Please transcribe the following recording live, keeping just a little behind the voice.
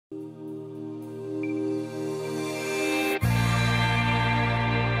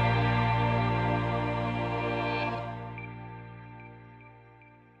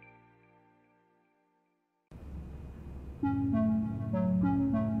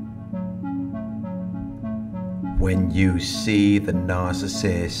When you see the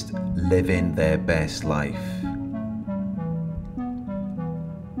narcissist living their best life,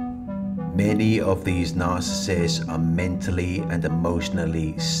 many of these narcissists are mentally and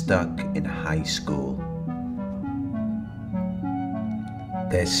emotionally stuck in high school.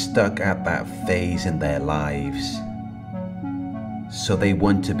 They're stuck at that phase in their lives. So they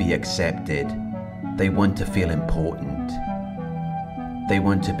want to be accepted. They want to feel important. They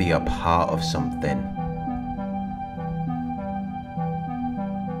want to be a part of something.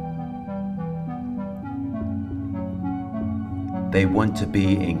 They want to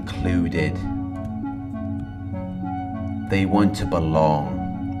be included. They want to belong.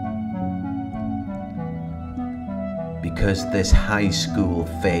 Because this high school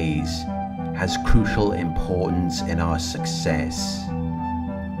phase has crucial importance in our success.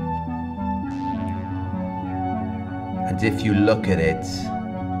 And if you look at it,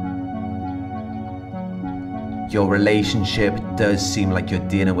 your relationship does seem like you're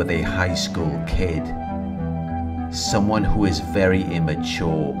dealing with a high school kid. Someone who is very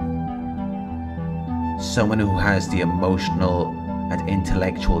immature. Someone who has the emotional and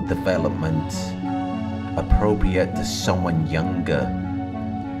intellectual development appropriate to someone younger.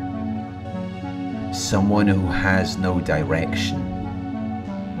 Someone who has no direction.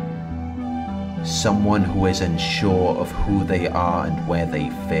 Someone who is unsure of who they are and where they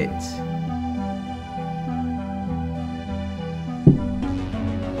fit.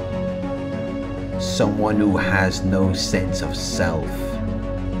 Someone who has no sense of self.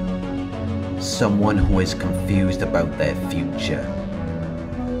 Someone who is confused about their future.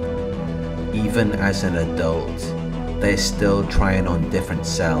 Even as an adult, they're still trying on different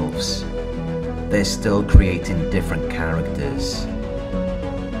selves. They're still creating different characters.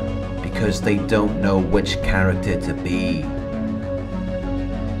 Because they don't know which character to be.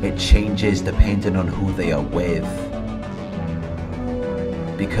 It changes depending on who they are with.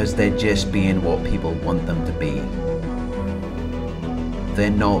 Because they're just being what people want them to be. They're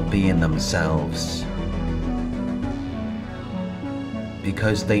not being themselves.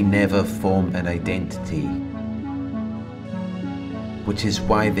 Because they never form an identity. Which is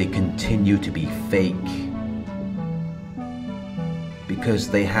why they continue to be fake. Because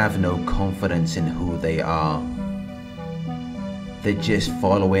they have no confidence in who they are. They're just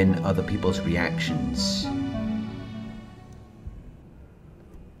following other people's reactions.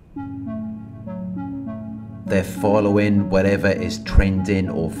 They're following whatever is trending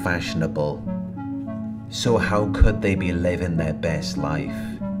or fashionable. So how could they be living their best life?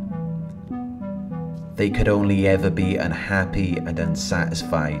 They could only ever be unhappy and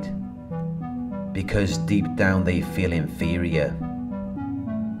unsatisfied. Because deep down they feel inferior.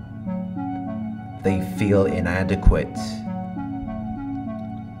 They feel inadequate.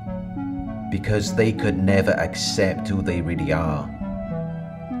 Because they could never accept who they really are.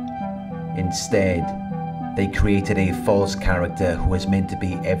 Instead, they created a false character who is meant to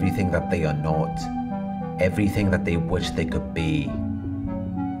be everything that they are not, everything that they wish they could be.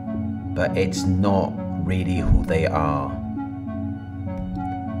 But it's not really who they are.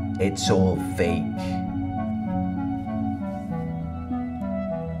 It's all fake.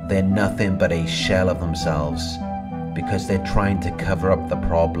 They're nothing but a shell of themselves because they're trying to cover up the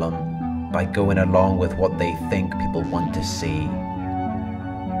problem by going along with what they think people want to see.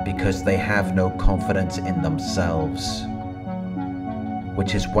 Because they have no confidence in themselves,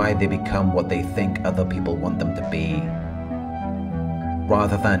 which is why they become what they think other people want them to be,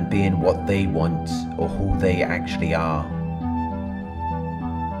 rather than being what they want or who they actually are.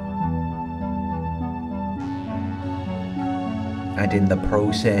 And in the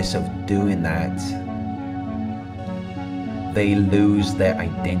process of doing that, they lose their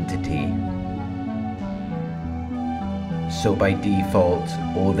identity. So by default,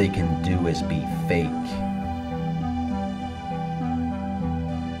 all they can do is be fake.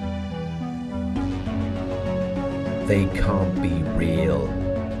 They can't be real.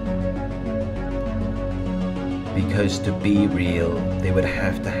 Because to be real, they would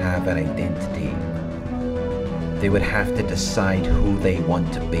have to have an identity. They would have to decide who they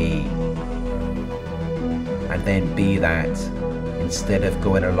want to be. And then be that, instead of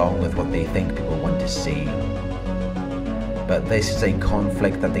going along with what they think people want to see. But this is a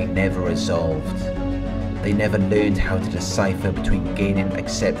conflict that they never resolved. They never learned how to decipher between gaining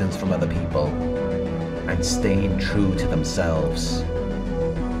acceptance from other people and staying true to themselves.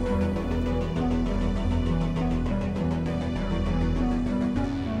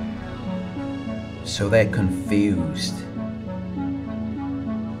 So they're confused.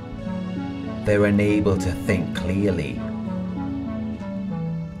 They're unable to think clearly.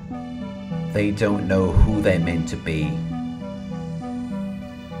 They don't know who they're meant to be,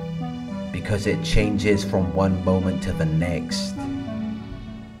 because it changes from one moment to the next.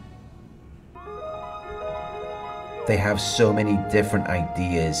 They have so many different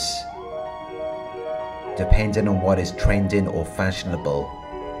ideas, depending on what is trending or fashionable.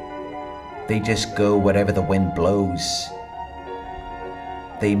 They just go wherever the wind blows.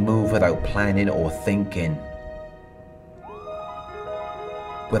 They move without planning or thinking,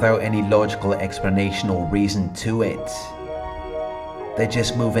 without any logical explanation or reason to it. They're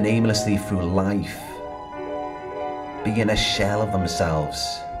just moving aimlessly through life, being a shell of themselves.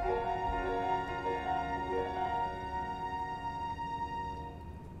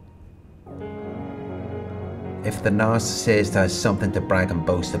 If the narcissist has something to brag and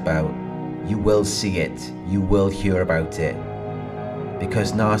boast about, you will see it, you will hear about it.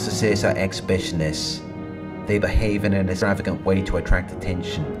 Because narcissists are exhibitionists. They behave in an extravagant way to attract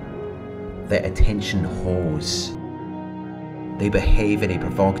attention. They're attention whores. They behave in a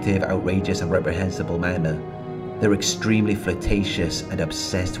provocative, outrageous, and reprehensible manner. They're extremely flirtatious and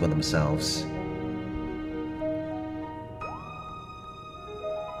obsessed with themselves.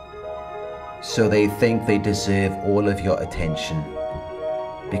 So they think they deserve all of your attention,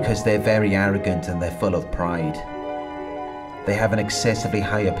 because they're very arrogant and they're full of pride. They have an excessively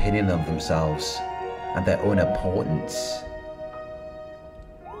high opinion of themselves and their own importance.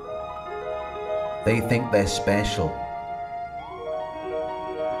 They think they're special,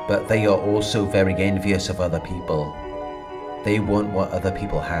 but they are also very envious of other people. They want what other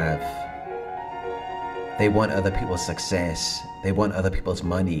people have. They want other people's success. They want other people's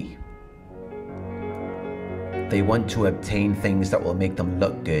money. They want to obtain things that will make them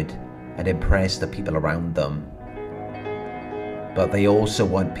look good and impress the people around them. But they also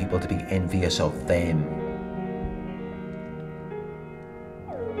want people to be envious of them.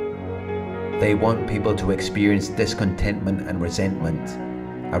 They want people to experience discontentment and resentment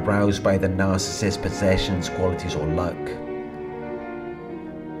aroused by the narcissist's possessions, qualities, or luck.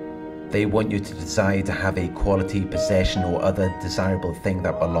 They want you to desire to have a quality, possession, or other desirable thing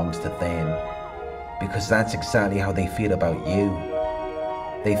that belongs to them, because that's exactly how they feel about you.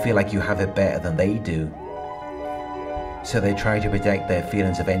 They feel like you have it better than they do. So they try to project their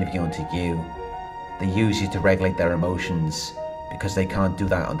feelings of envy onto you. They use you to regulate their emotions, because they can't do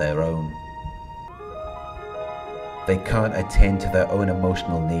that on their own. They can't attend to their own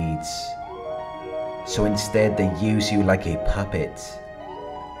emotional needs. So instead they use you like a puppet.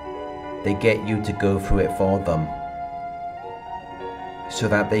 They get you to go through it for them, so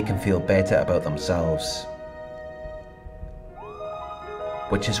that they can feel better about themselves.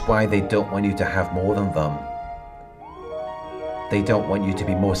 Which is why they don't want you to have more than them. They don't want you to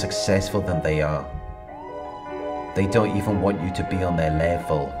be more successful than they are. They don't even want you to be on their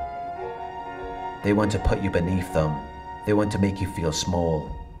level. They want to put you beneath them. They want to make you feel small.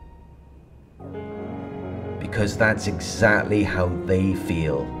 Because that's exactly how they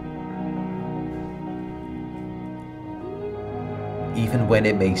feel. Even when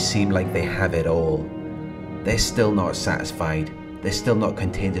it may seem like they have it all, they're still not satisfied. They're still not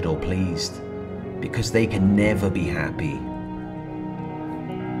contented or pleased, because they can never be happy.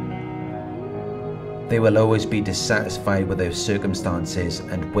 They will always be dissatisfied with their circumstances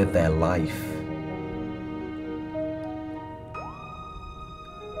and with their life.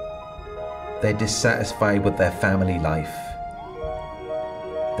 They're dissatisfied with their family life.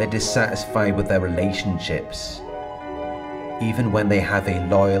 They're dissatisfied with their relationships. Even when they have a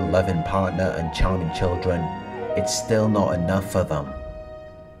loyal, loving partner and charming children, it's still not enough for them.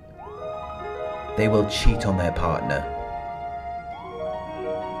 They will cheat on their partner.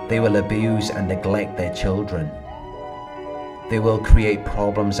 They will abuse and neglect their children. They will create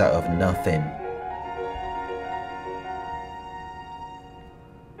problems out of nothing.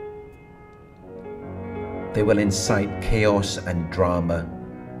 They will incite chaos and drama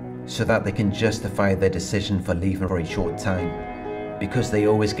so that they can justify their decision for leaving for a short time, because they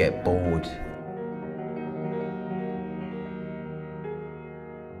always get bored.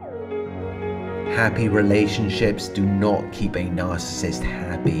 Happy relationships do not keep a narcissist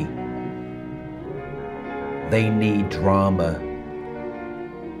happy. They need drama.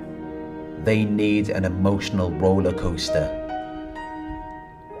 They need an emotional roller coaster.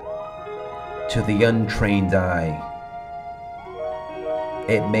 To the untrained eye,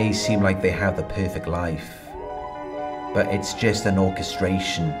 it may seem like they have the perfect life, but it's just an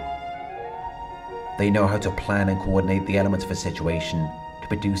orchestration. They know how to plan and coordinate the elements of a situation to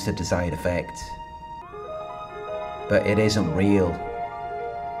produce the desired effect. But it isn't real.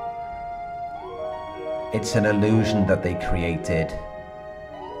 It's an illusion that they created.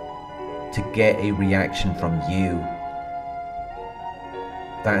 to get a reaction from you.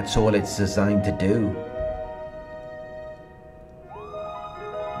 That's all it's designed to do.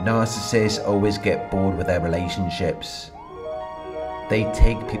 Narcissists always get bored with their relationships. They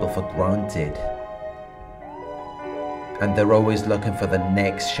take people for granted. And they're always looking for the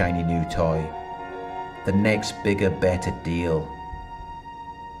next shiny new toy, the next bigger, better deal.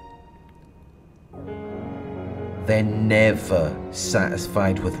 They're never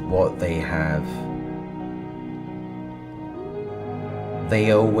satisfied with what they have.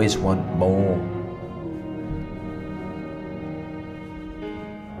 They always want more.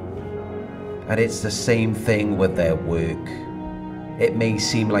 And it's the same thing with their work. It may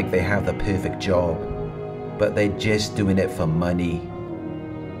seem like they have the perfect job, but they're just doing it for money.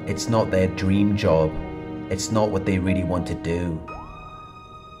 It's not their dream job. It's not what they really want to do.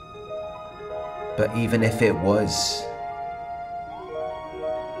 But even if it was,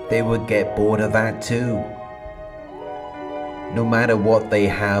 they would get bored of that too. No matter what they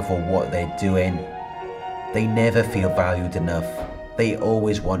have or what they're doing, they never feel valued enough. They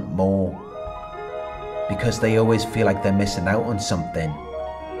always want more, because they always feel like they're missing out on something.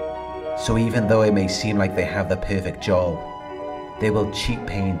 So even though it may seem like they have the perfect job, they will cheat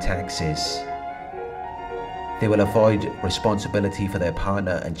paying taxes. They will avoid responsibility for their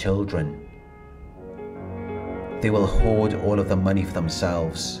partner and children. They will hoard all of the money for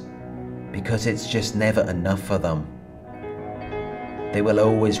themselves, because it's just never enough for them. They will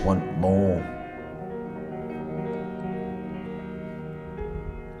always want more.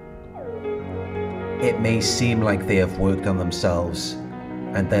 It may seem like they have worked on themselves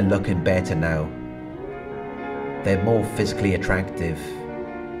and they're looking better now. They're more physically attractive,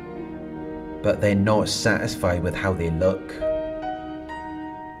 but they're not satisfied with how they look.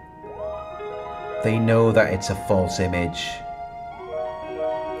 They know that it's a false image.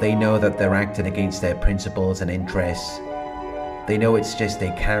 They know that they're acting against their principles and interests. They know it's just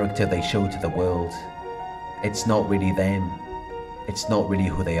a character they show to the world. It's not really them. It's not really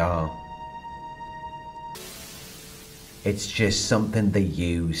who they are. It's just something they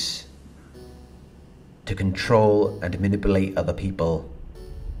use to control and manipulate other people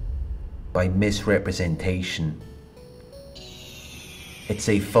by misrepresentation. It's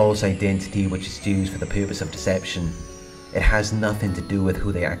a false identity which is used for the purpose of deception. It has nothing to do with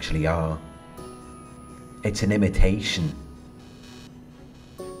who they actually are. It's an imitation.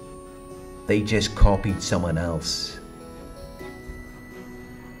 They just copied someone else.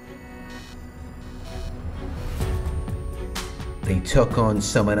 They took on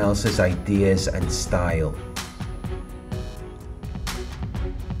someone else's ideas and style.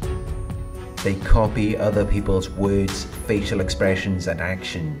 They copy other people's words, facial expressions, and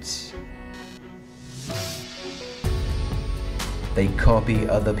actions. They copy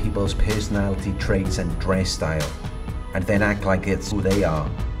other people's personality traits and dress style, and then act like it's who they are.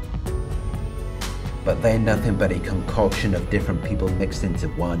 But they're nothing but a concoction of different people mixed into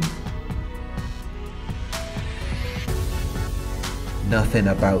one. Nothing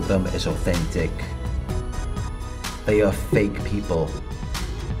about them is authentic. They are fake people.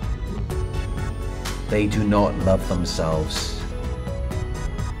 They do not love themselves.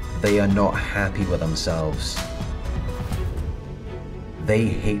 They are not happy with themselves. They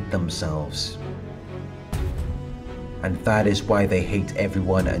hate themselves. And that is why they hate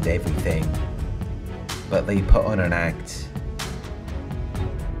everyone and everything. But they put on an act.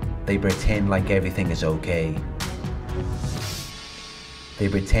 They pretend like everything is okay. They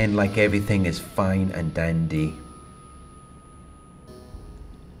pretend like everything is fine and dandy.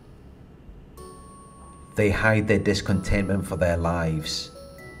 They hide their discontentment for their lives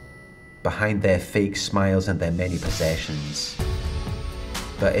behind their fake smiles and their many possessions.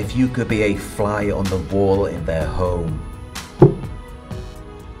 But if you could be a fly on the wall in their home,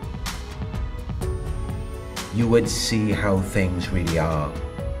 you would see how things really are.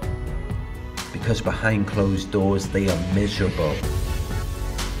 Because behind closed doors, they are miserable.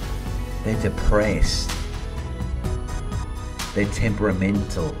 They're depressed. They're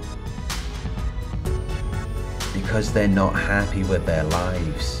temperamental. Because they're not happy with their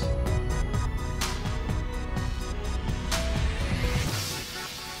lives.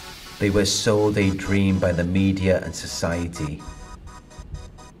 They were sold a dream by the media and society.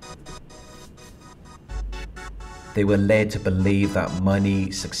 They were led to believe that money,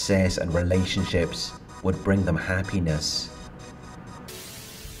 success, and relationships would bring them happiness.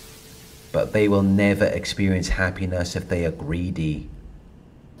 But they will never experience happiness if they are greedy.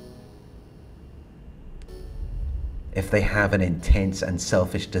 If they have an intense and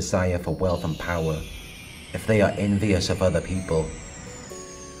selfish desire for wealth and power. If they are envious of other people.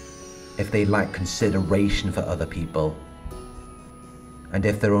 if they lack consideration for other people, and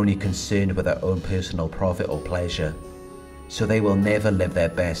if they're only concerned with their own personal profit or pleasure, so they will never live their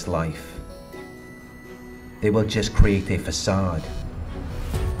best life. They will just create a facade,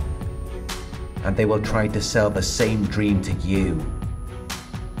 and they will try to sell the same dream to you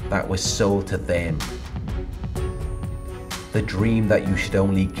that was sold to them. The dream that you should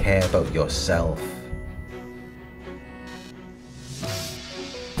only care about yourself.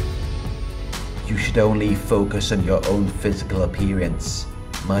 You should only focus on your own physical appearance,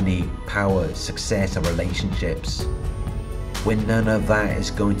 money, power, success, and relationships, when none of that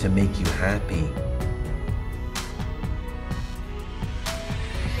is going to make you happy.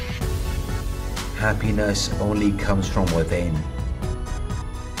 Happiness only comes from within.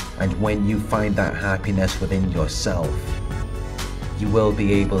 And when you find that happiness within yourself, you will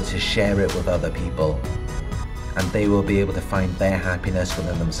be able to share it with other people, and they will be able to find their happiness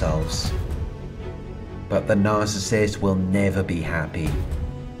within themselves. But the narcissist will never be happy.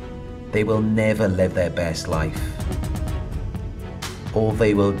 They will never live their best life. All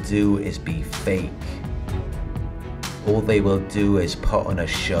they will do is be fake. All they will do is put on a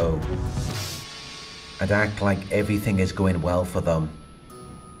show and act like everything is going well for them,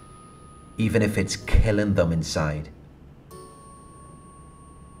 even if it's killing them inside.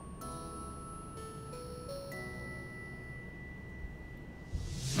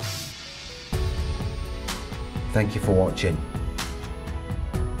 Thank you for watching.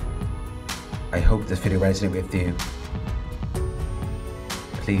 I hope this video resonated with you.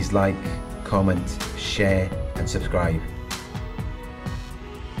 Please like, comment, share, and subscribe.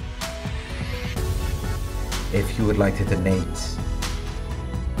 If you would like to donate,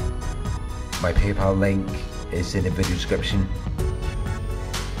 my PayPal link is in the video description.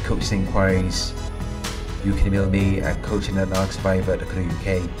 Coaching inquiries, you can email me at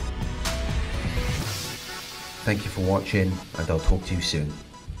coaching@narcsurvivor.co.uk. Thank you for watching, and I'll talk to you soon.